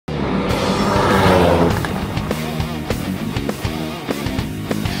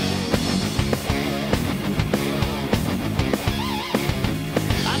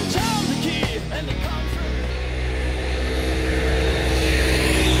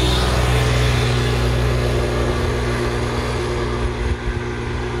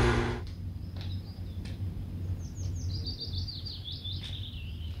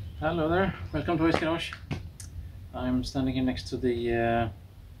Hello there, welcome to Hoojies Garage. I'm standing here next to the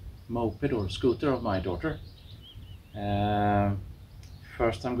moped or scooter of my daughter.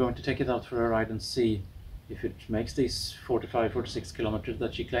 First I'm going to take it out for a ride and see if it makes these 45-46 kilometers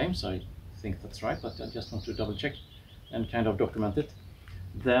that she claims. I think that's right, but I just want to double check and kind of document it.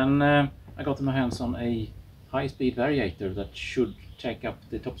 Then I got my hands on a high-speed variator that should take up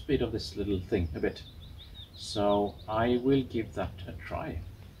the top speed of this little thing a bit. So I will give that a try.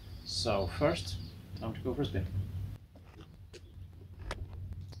 So first, time to go for a spin.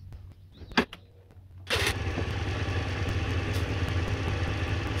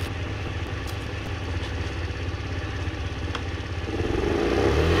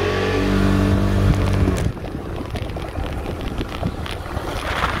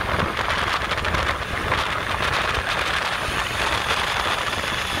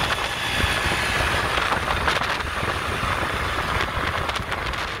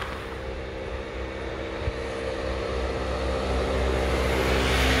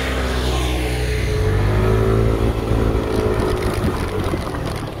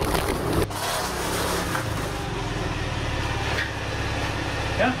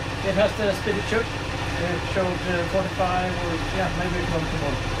 Yeah, it has the speed it should. It showed 45 or yeah, maybe a kilometer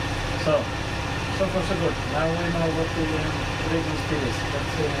more. So far so good. Now we know what the original speed is.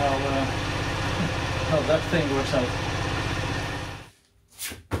 Let's see how that thing works out.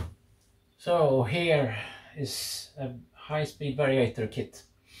 So here is a high-speed variator kit,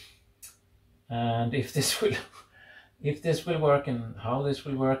 and if this will work and how this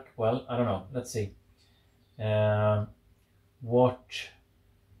will work, well, I don't know. Let's see. What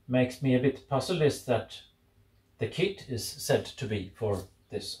makes me a bit puzzled is that the kit is said to be for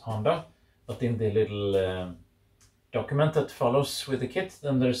this Honda, but in the little document that follows with the kit,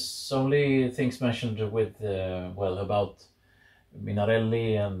 then there's only things mentioned with well, about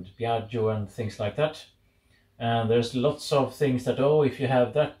Minarelli and Piaggio and things like that. And there's lots of things that, oh, if you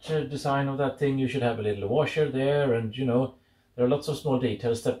have that design of that thing, you should have a little washer there, and you know, there are lots of small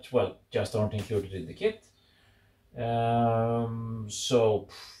details that, well, just aren't included in the kit. So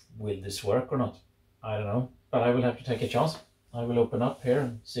will this work or not? I don't know, but I will have to take a chance. I will open up here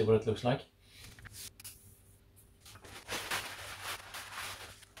and see what it looks like.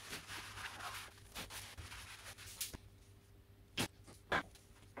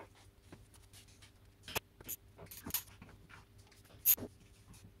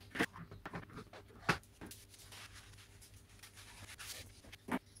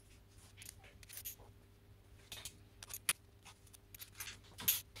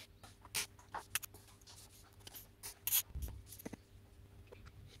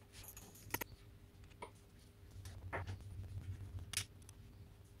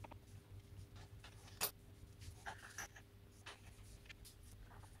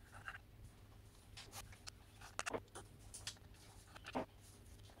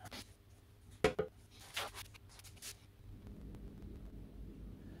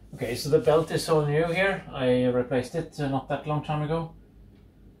 Okay, so the belt is all new here. I replaced it not that long time ago,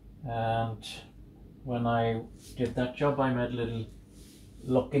 and when I did that job I made a little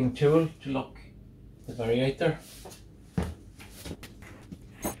locking tool to lock the variator.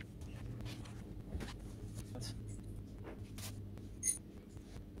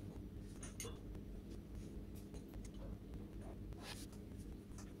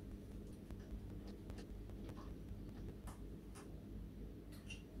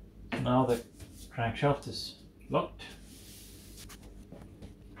 Now the crankshaft is locked.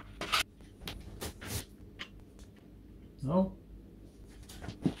 No.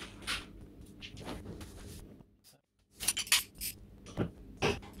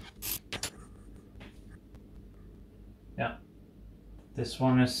 Yeah, this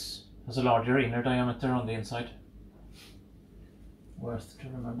one has a larger inner diameter on the inside. Worth to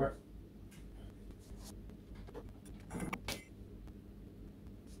remember.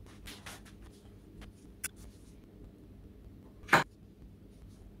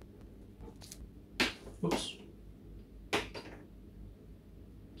 Oops.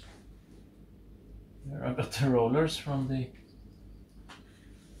 There I got the rollers from the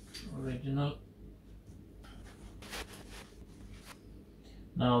original.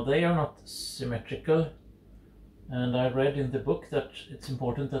 Now they are not symmetrical, and I read in the book that it's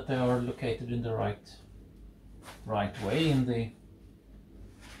important that they are located in the right way in the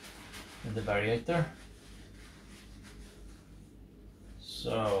variator.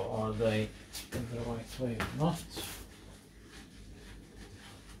 So are they in the right way or not?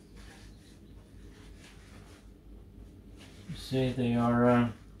 You see, they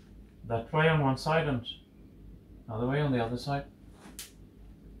are that way on one side and other way on the other side.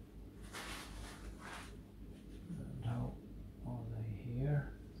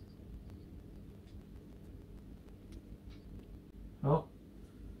 Oh,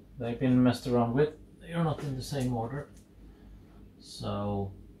 they've been messed around with. They are not in the same order.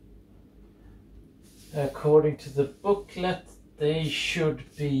 So, according to the booklet, they should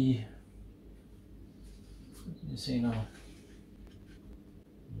be. You see now?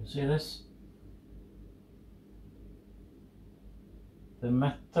 You see this? The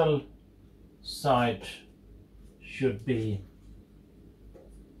metal side should be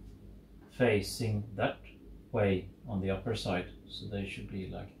facing that way on the upper side, so they should be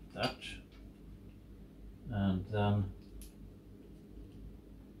like that, and then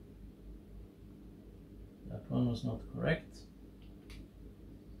that one was not correct.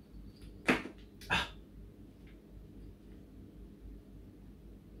 That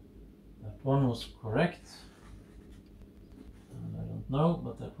one was correct, and I don't know,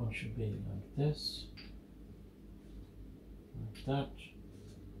 but that one should be like this, like that,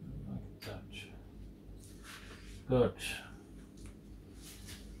 and like that. Good.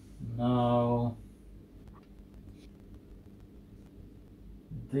 Now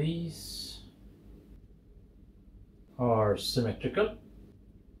these are symmetrical,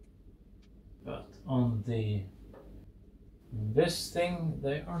 but on this thing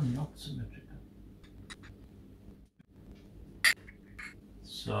they are not symmetrical.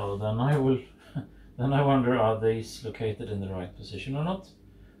 So then I will then I wonder, are these located in the right position or not?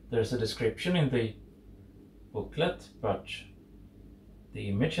 There's a description in the booklet, but the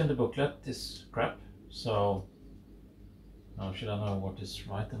image in the booklet is crap, so how should I know what is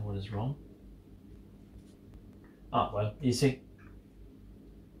right and what is wrong? Ah, well, easy.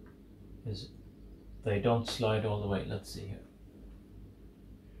 They don't slide all the way. Let's see here.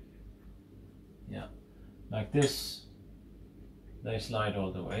 Yeah, like this, they slide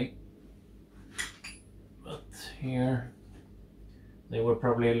all the way. But here, they were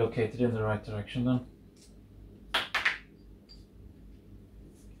probably located in the right direction then.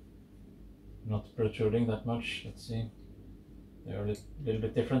 Not protruding that much. Let's see. They are a little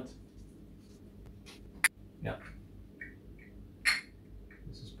bit different. Yeah.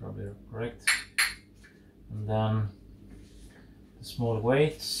 This is probably correct. And then the small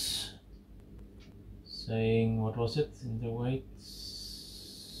weights. Saying, what was it in the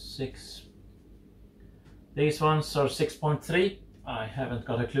weights? 6. These ones are 6.3. I haven't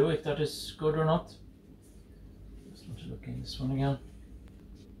got a clue if that is good or not. Just want to look in this one again.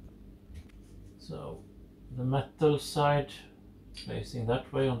 So the metal side facing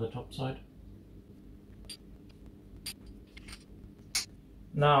that way on the top side.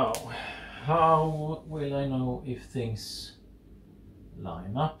 Now, how will I know if things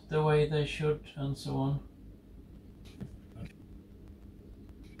line up the way they should and so on?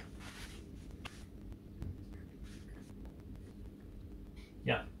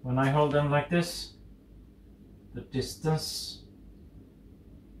 Yeah, when I hold them like this, the distance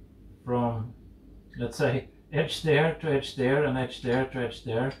from, let's say, edge there to edge there and edge there to edge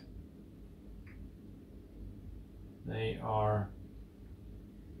there, they are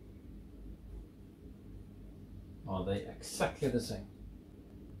they exactly the same?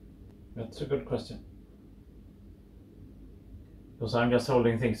 That's a good question, because I'm just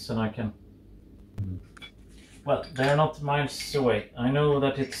holding things and I can. Well, they're not miles away. I know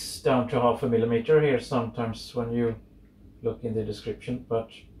that it's down to 0.5 millimeter here sometimes when you look in the description, but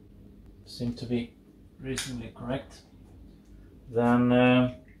seem to be reasonably correct. Then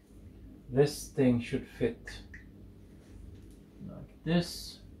this thing should fit like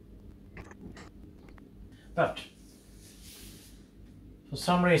this. But for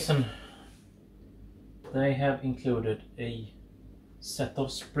some reason they have included a set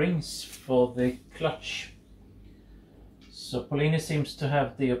of springs for the clutch. So Polini seems to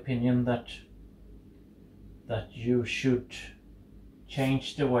have the opinion that you should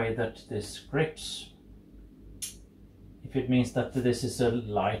change the way that this grips. If it means that this is a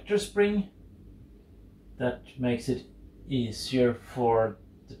lighter spring, that makes it easier for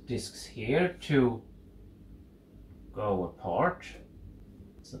the discs here to go apart.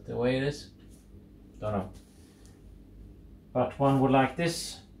 Is that the way it is? Don't know. But one would like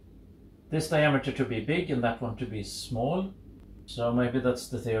this diameter to be big and that one to be small. So maybe that's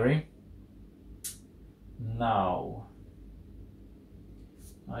the theory. Now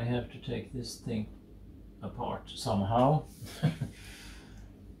I have to take this thing apart somehow.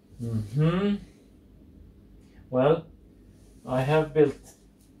 Well, I have built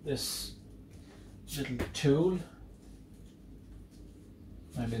this little tool.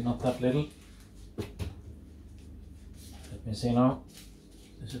 Maybe not that little. Let me see now.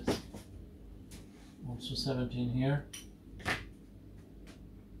 Is it also 17 here?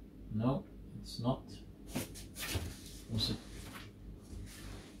 No, it's not. Was it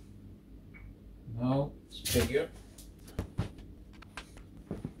bigger.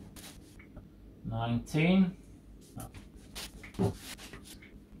 19. Oh.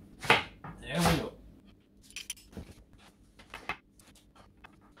 There we go.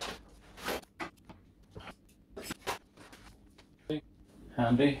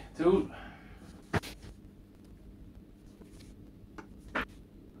 Handy tool.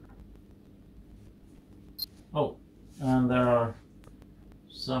 Oh, and there are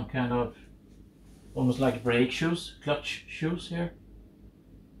some kind of almost like brake shoes, clutch shoes here.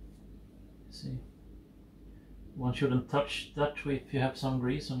 See, one shouldn't touch that if you have some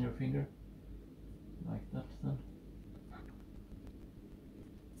grease on your finger, like that then.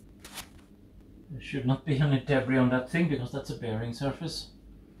 There should not be any debris on that thing because that's a bearing surface.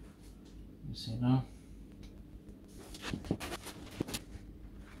 You see now.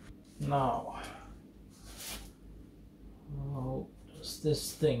 Now, how does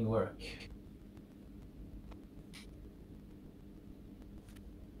this thing work?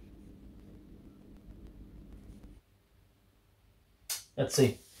 Let's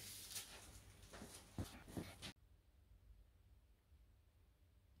see.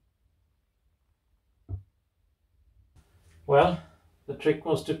 Well, the trick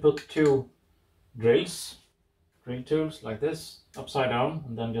was to put two drill tools like this, upside down,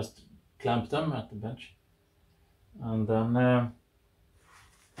 and then just clamp them at the bench. And then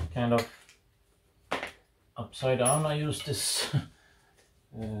kind of upside down I use this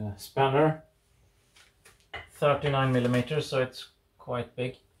spanner, 39 millimeters, so it's quite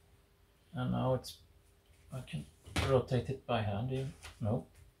big. And now I can rotate it by hand even. No.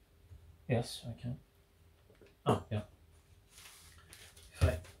 Yes, I can. Oh, yeah. If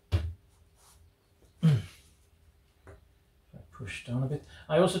I push down a bit.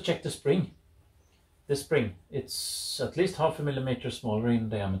 I also checked the spring. This spring, it's at least 0.5 millimeter smaller in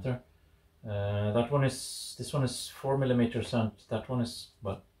diameter. This one is 4 millimeters, and that one is,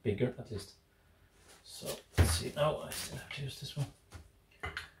 well, bigger at least. So let's see. Now I still have to use this one.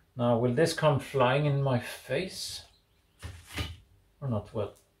 Now, will this come flying in my face or not?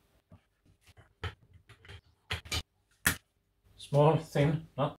 Well, small, thin,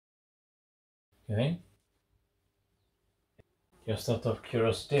 not okay. Just out of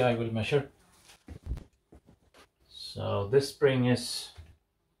curiosity, I will measure. So this spring is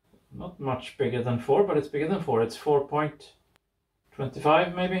not much bigger than 4, but it's bigger than 4. It's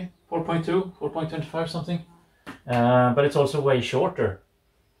 4.25 maybe, 4.2, 4.25 something. But it's also way shorter.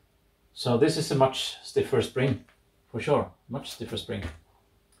 So this is a much stiffer spring, for sure, much stiffer spring.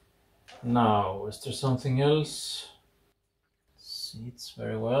 Now, is there something else? Seats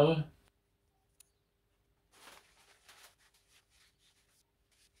very well.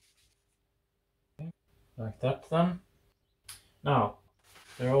 Like that then. Now,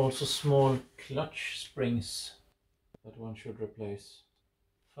 there are also small clutch springs that one should replace.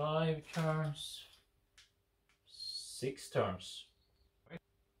 5 turns, 6 turns.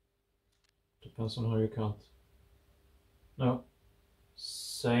 Depends on how you count. No,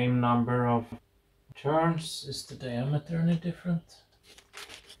 same number of turns. Is the diameter any different?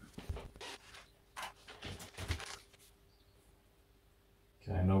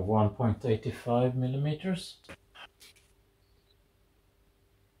 Kind of 1.85 millimeters.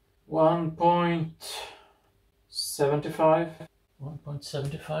 1.75.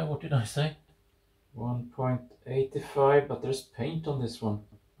 1.75, what did I say? 1.85, but there's paint on this one.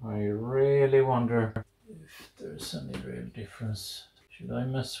 I really wonder if there's any real difference. Should I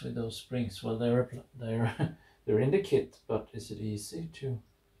mess with those springs? Well, they're in the kit, but is it easy to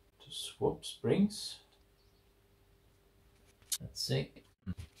swap springs? Let's see.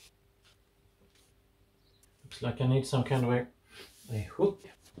 Looks like I need some kind of a hook.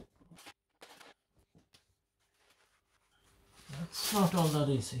 That's not all that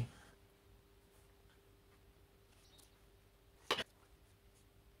easy.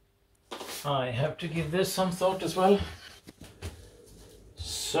 I have to give this some thought as well.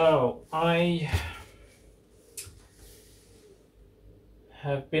 So I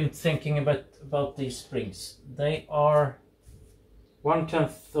have been thinking about these springs. They are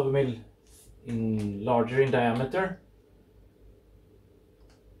 1/10 of a mil larger in diameter,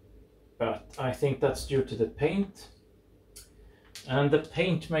 but I think that's due to the paint, and the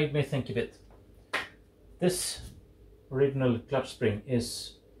paint made me think a bit. This original clutch spring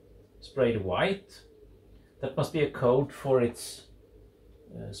is sprayed white. That must be a code for its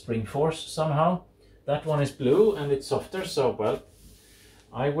spring force somehow. That one is blue and it's softer, so well,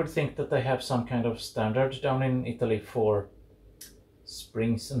 I would think that they have some kind of standard down in Italy for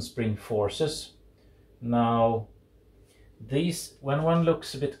springs and spring forces. Now, these, when one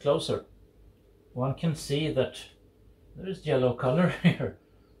looks a bit closer, one can see that there is yellow color here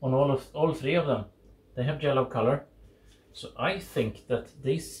on all three of them. They have yellow color. So I think that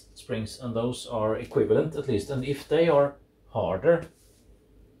these springs and those are equivalent at least, and if they are harder,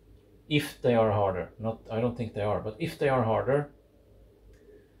 not, I don't think they are, but if they are harder,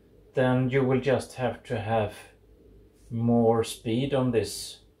 then you will just have to have more speed on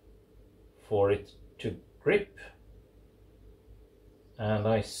this for it to grip. And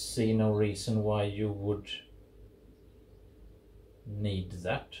I see no reason why you would need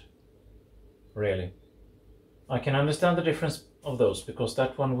that, really. I can understand the difference of those, because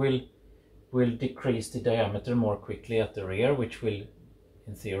that one will decrease the diameter more quickly at the rear, which will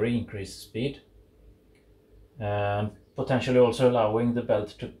in theory increase speed, and potentially also allowing the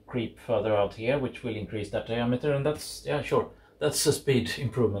belt to creep further out here, which will increase that diameter, and that's, yeah, sure, that's a speed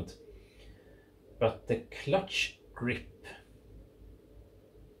improvement. But the clutch grip,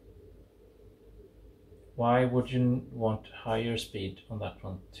 why would you want higher speed on that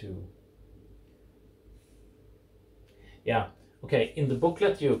one too? Yeah, okay, in the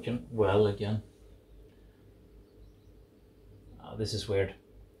booklet you can, well, again, this is weird.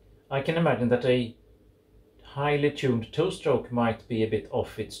 I can imagine that a highly tuned two-stroke might be a bit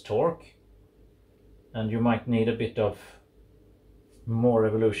off its torque, and you might need a bit of more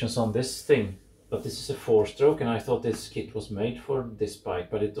revolutions on this thing. But this is a four-stroke, and I thought this kit was made for this bike,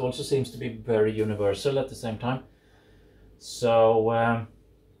 but it also seems to be very universal at the same time. So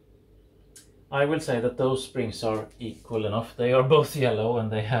I will say that those springs are equal enough. They are both yellow and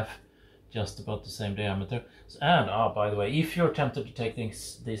they have just about the same diameter. And by the way, if you're tempted to take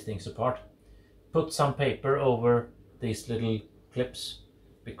these things apart, put some paper over these little clips,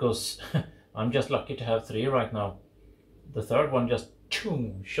 because I'm just lucky to have 3 right now. The third one just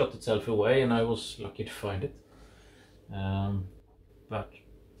shot itself away, and I was lucky to find it. But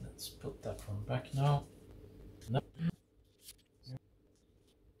let's put that one back now. No.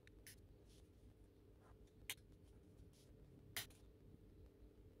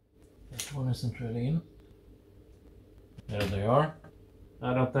 That one isn't really in. There they are.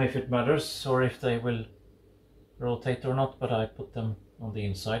 I don't know if it matters or if they will rotate or not, but I put them on the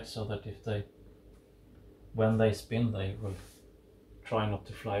inside so that if they, when they spin, they will try not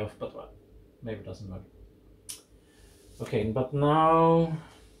to fly off, but well, maybe it doesn't matter. Okay, but now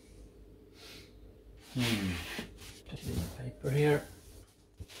just leave the paper here.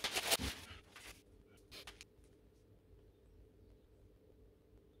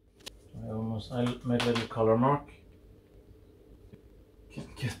 I made a little color mark. Can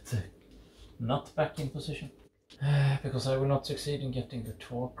get the nut back in position, because I will not succeed in getting the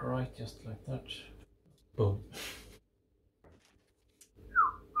torque right just like that. Boom.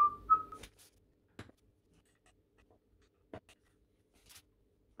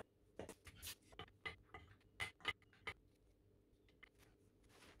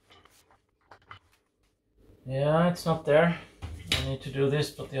 Yeah, it's not there. I need to do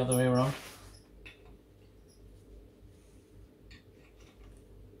this, but the other way around.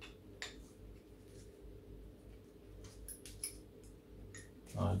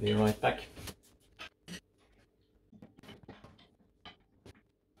 I'll be right back.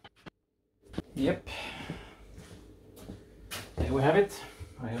 Yep. There we have it.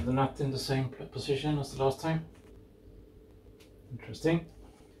 I have the nut in the same position as the last time. Interesting.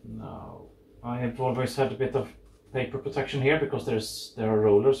 Now, I have always had a bit of paper protection here, because there are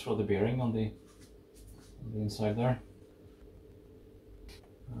rollers for the bearing on the inside there.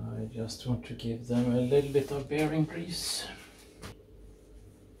 I just want to give them a little bit of bearing grease.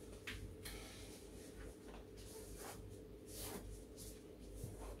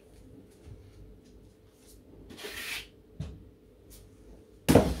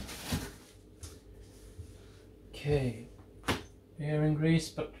 Okay, bearing grease,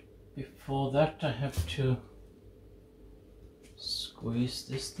 but before that I have to squeeze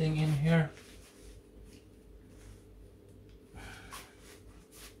this thing in here.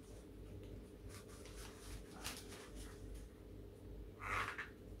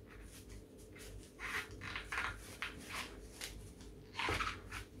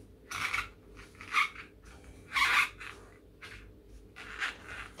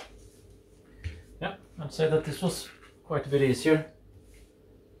 Yeah, I'd say that this was quite a bit easier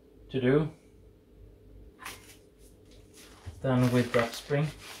to do than with that spring.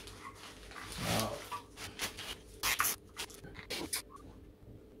 Now,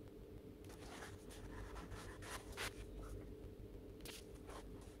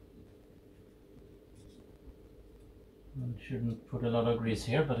 I shouldn't put a lot of grease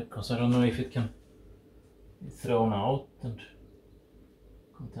here, but because I don't know if it can be thrown out and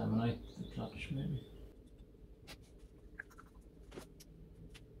contaminate the clutch maybe.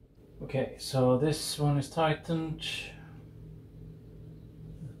 Okay, so this one is tightened.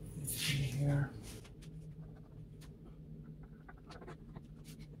 Let's see here.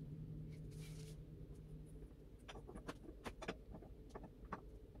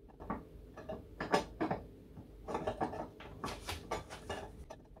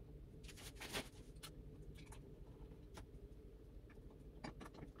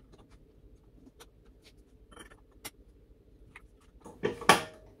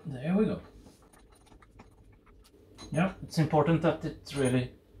 There we go. Yeah, it's important that it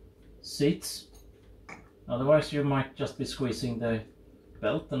really seats. Otherwise you might just be squeezing the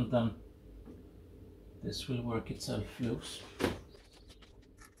belt and then this will work itself loose.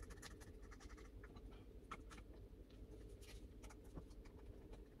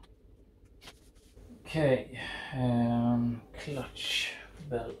 Okay, clutch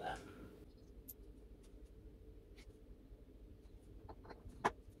bell.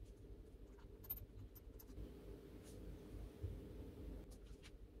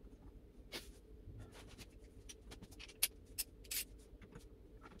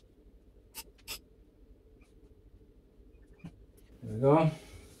 There we go.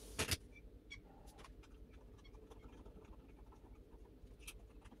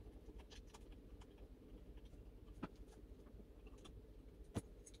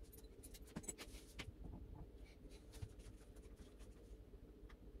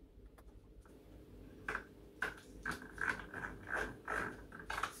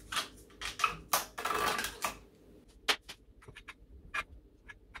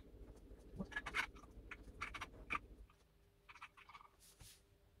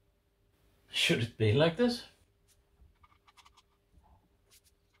 Should it be like this?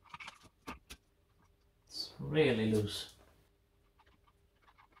 It's really loose.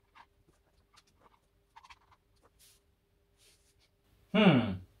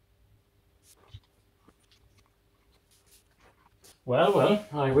 Well,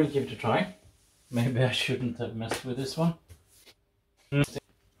 I will give it a try. Maybe I shouldn't have messed with this one.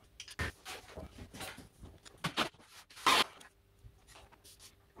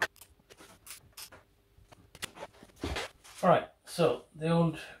 Alright, so the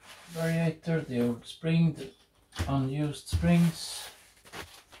old variator, the old spring, the unused springs,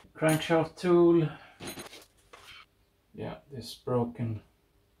 crankshaft tool. Yeah, this broken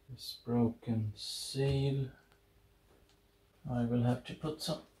seal. I will have to put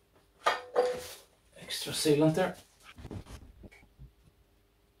some extra sealant there.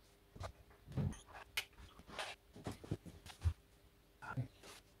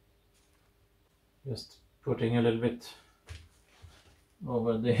 Just putting a little bit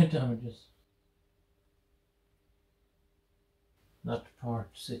over the damages. That part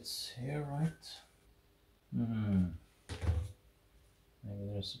sits here, right?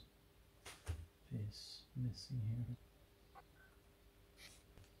 Maybe there's a piece missing here.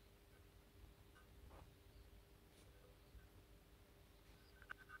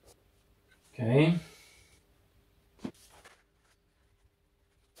 Okay.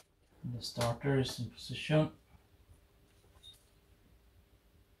 The starter is in position.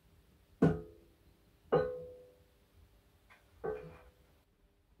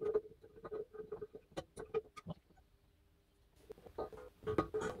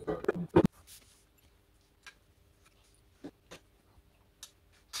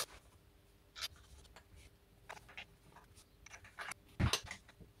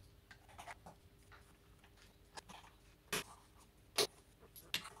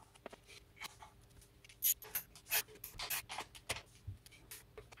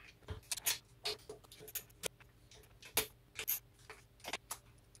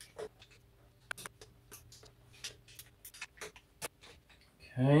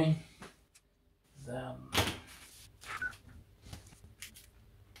 Okay, then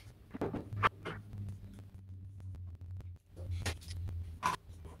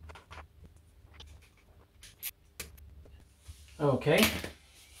okay,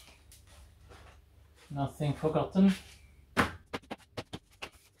 nothing forgotten.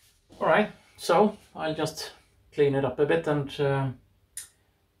 Alright, so I'll just clean it up a bit and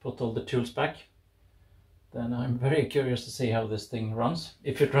put all the tools back. Then I'm very curious to see how this thing runs,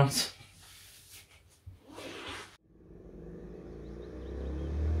 if it runs.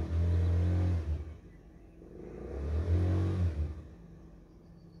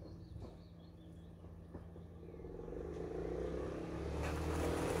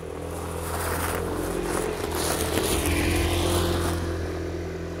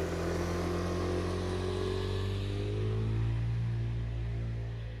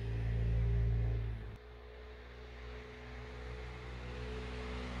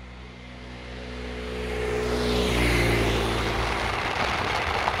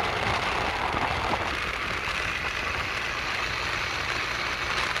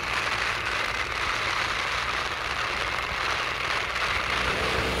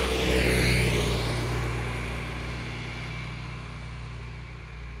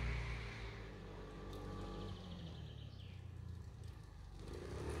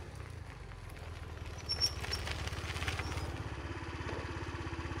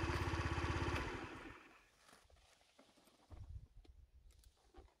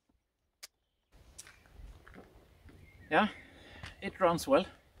 yeah, it runs well,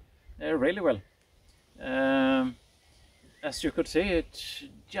 really well. As you could see, it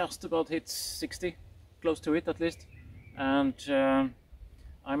just about hits 60, close to it at least, and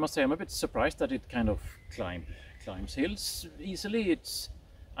I must say I'm a bit surprised that it kind of climbs hills easily.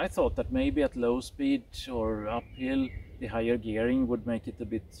 I thought that maybe at low speed or uphill the higher gearing would make it a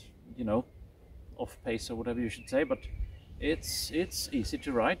bit, you know, off pace or whatever you should say, but it's easy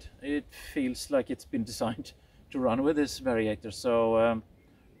to ride. It feels like it's been designed to run with this variator, so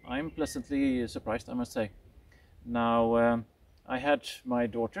I'm pleasantly surprised, I must say. Now I had my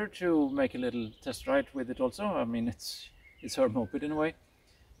daughter to make a little test ride with it also. I mean, it's her moped in a way,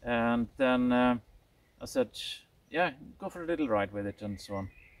 and then I said, yeah, go for a little ride with it and so on.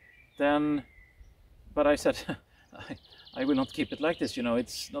 Then, but I said, I will not keep it like this, you know,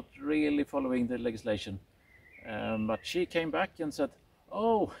 it's not really following the legislation. But she came back and said,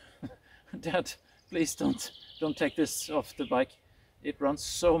 oh, Dad, please don't take this off the bike. It runs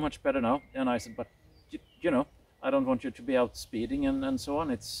so much better now. And I said, but you know, I don't want you to be out speeding and so on.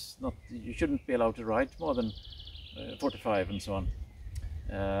 It's not, you shouldn't be allowed to ride more than 45 and so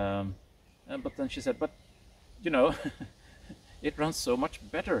on. But then she said, but you know, it runs so much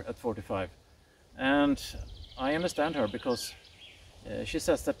better at 45. And I understand her, because she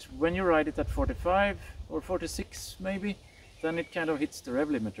says that when you ride it at 45 or 46 maybe, then it kind of hits the rev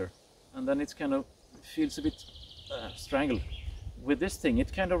limiter, and then it's kind of feels a bit strangled. With this thing,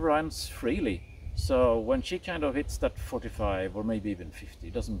 it kind of runs freely. So when she kind of hits that 45 or maybe even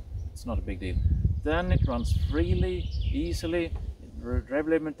 50, it's not a big deal. Then it runs freely, easily. Rev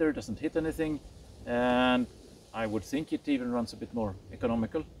limiter doesn't hit anything, and I would think it even runs a bit more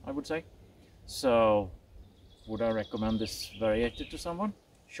economical, I would say. So would I recommend this variator to someone?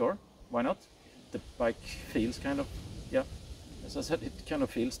 Sure, why not? The bike feels kind of, yeah, as I said, it kind of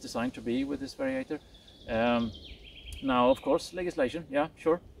feels designed to be with this variator. Now, of course, legislation, yeah,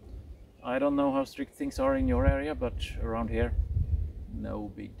 sure. I don't know how strict things are in your area, but around here,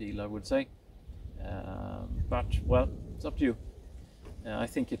 no big deal, I would say. But, well, it's up to you. I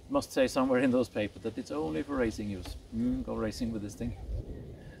think it must say somewhere in those papers that it's only for racing use. Go racing with this thing.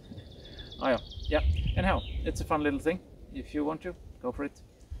 Oh yeah, anyhow, it's a fun little thing. If you want to, go for it.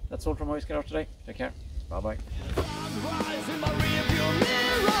 That's all from Hoojies Garage today. Take care. Bye bye.